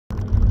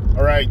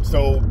All right,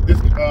 so this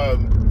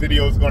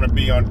video is going to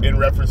be in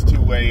reference to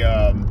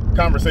a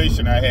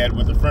conversation I had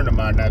with a friend of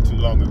mine not too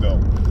long ago.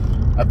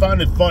 I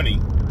found it funny.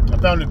 I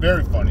found it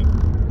very funny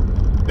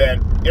that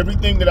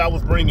everything that I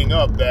was bringing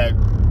up, that,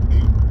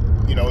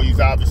 you know, he's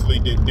obviously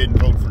didn't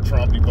vote for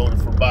Trump, he voted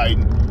for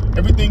Biden.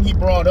 Everything he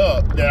brought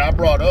up, that I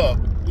brought up,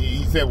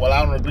 he said, well,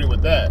 I don't agree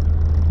with that.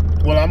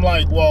 Well, I'm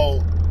like,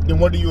 well, then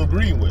what do you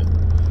agree with?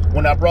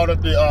 When I brought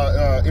up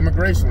the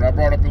immigration, when I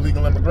brought up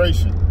illegal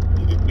immigration,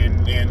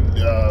 and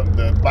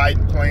the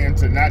Biden plan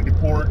to not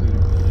deport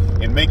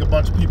and make a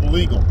bunch of people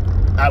legal,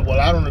 well,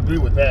 I don't agree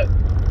with that.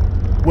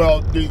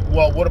 Well,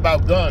 what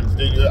about guns?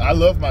 I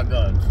love my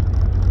guns.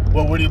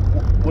 Well,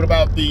 what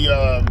about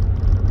the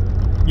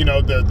you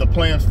know, the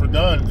plans for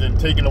guns and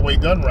taking away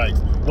gun rights?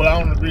 Well, I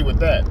don't agree with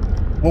that.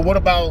 Well, what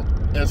about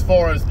as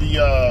far as the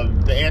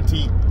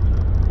anti,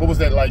 what was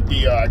that, like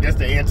the I guess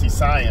the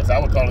anti-science, I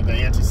would call it the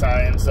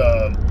anti-science,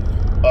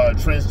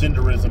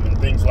 transgenderism and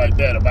things like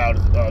that, about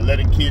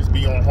letting kids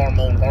be on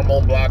hormone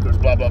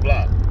blockers, blah blah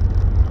blah.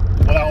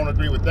 Well, I don't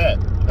agree with that.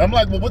 I'm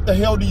like, well, what the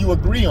hell do you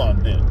agree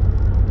on then?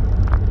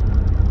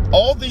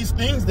 All these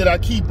things that I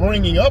keep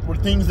bringing up are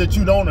things that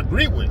you don't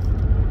agree with.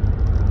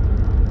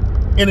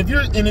 And if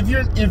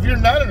you're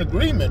not in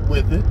agreement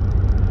with it,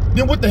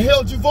 then what the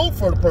hell did you vote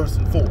for the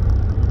person for?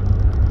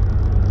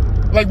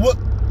 Like,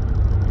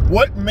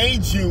 what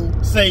made you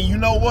say, you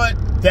know what,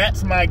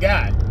 that's my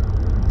guy?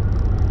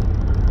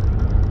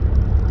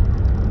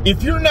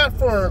 If you're not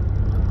for,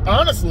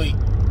 honestly,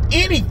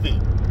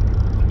 anything,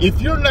 if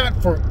you're not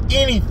for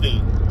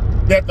anything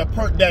that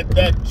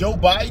that Joe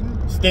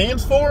Biden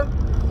stands for,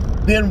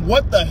 then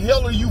what the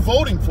hell are you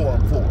voting for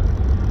him for?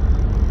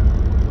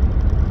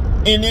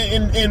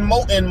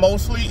 And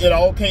mostly it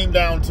all came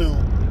down to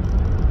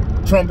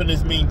Trump and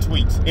his mean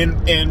tweets.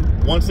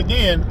 And once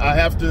again, I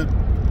have to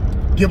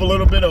give a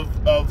little bit of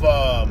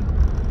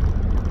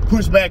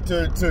pushback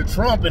to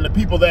Trump and the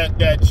people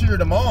that cheered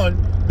him on.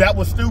 That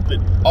was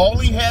stupid. All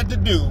he had to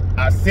do,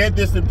 I said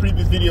this in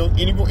previous videos,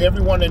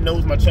 everyone that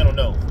knows my channel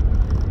knows,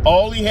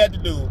 all he had to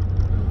do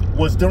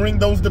was, during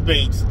those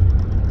debates,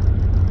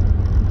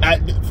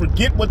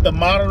 forget what the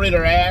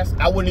moderator asked,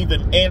 I wouldn't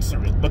even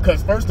answer it,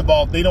 because first of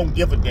all, they don't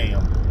give a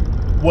damn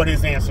what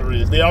his answer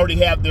is. They already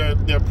have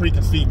their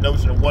preconceived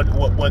notion of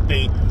what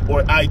they,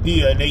 or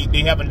idea, and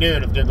they have a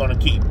narrative they're going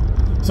to keep.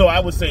 So I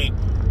would say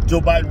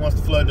Joe Biden wants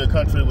to flood the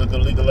country with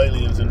illegal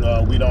aliens,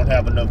 and we don't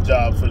have enough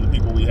jobs for the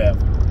people we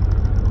have.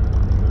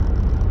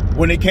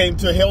 When it came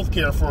to health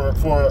care for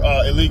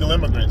illegal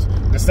immigrants,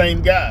 the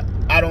same guy.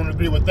 I don't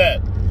agree with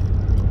that.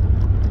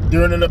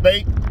 During the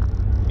debate,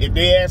 if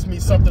they ask me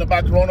something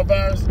about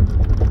coronavirus,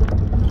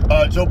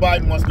 Joe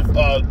Biden wants to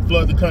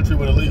flood the country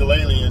with illegal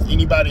aliens.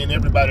 Anybody and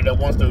everybody that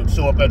wants to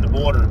show up at the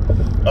border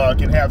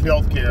can have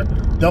health care.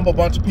 Dump a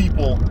bunch of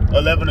people,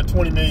 11 to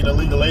 20 million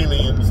illegal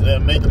aliens,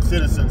 and make them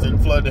citizens and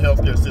flood the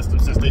healthcare system,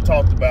 since they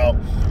talked about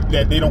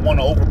that they don't want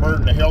to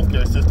overburden the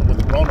healthcare system with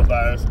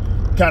coronavirus.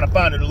 Kind of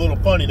find it a little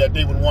funny that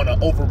they would want to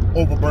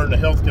overburden the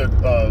healthcare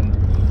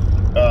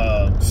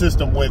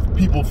system with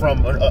people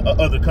from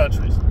other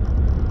countries.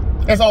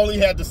 That's all he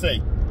had to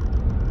say.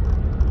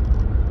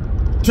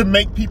 To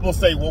make people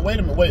say, well, wait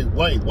a minute,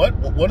 wait,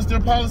 what is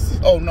their policy?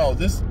 Oh no,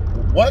 this,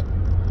 what?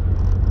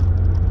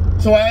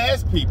 So I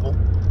asked people,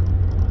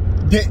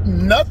 did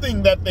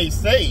nothing that they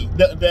say,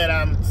 that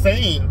I'm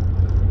saying,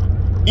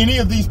 any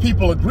of these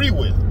people agree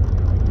with?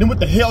 Then what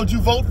the hell did you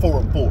vote for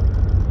them for?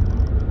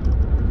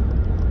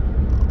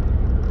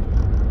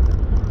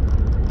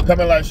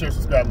 Comment, like, share,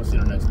 subscribe, and see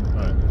you next time.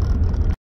 All right.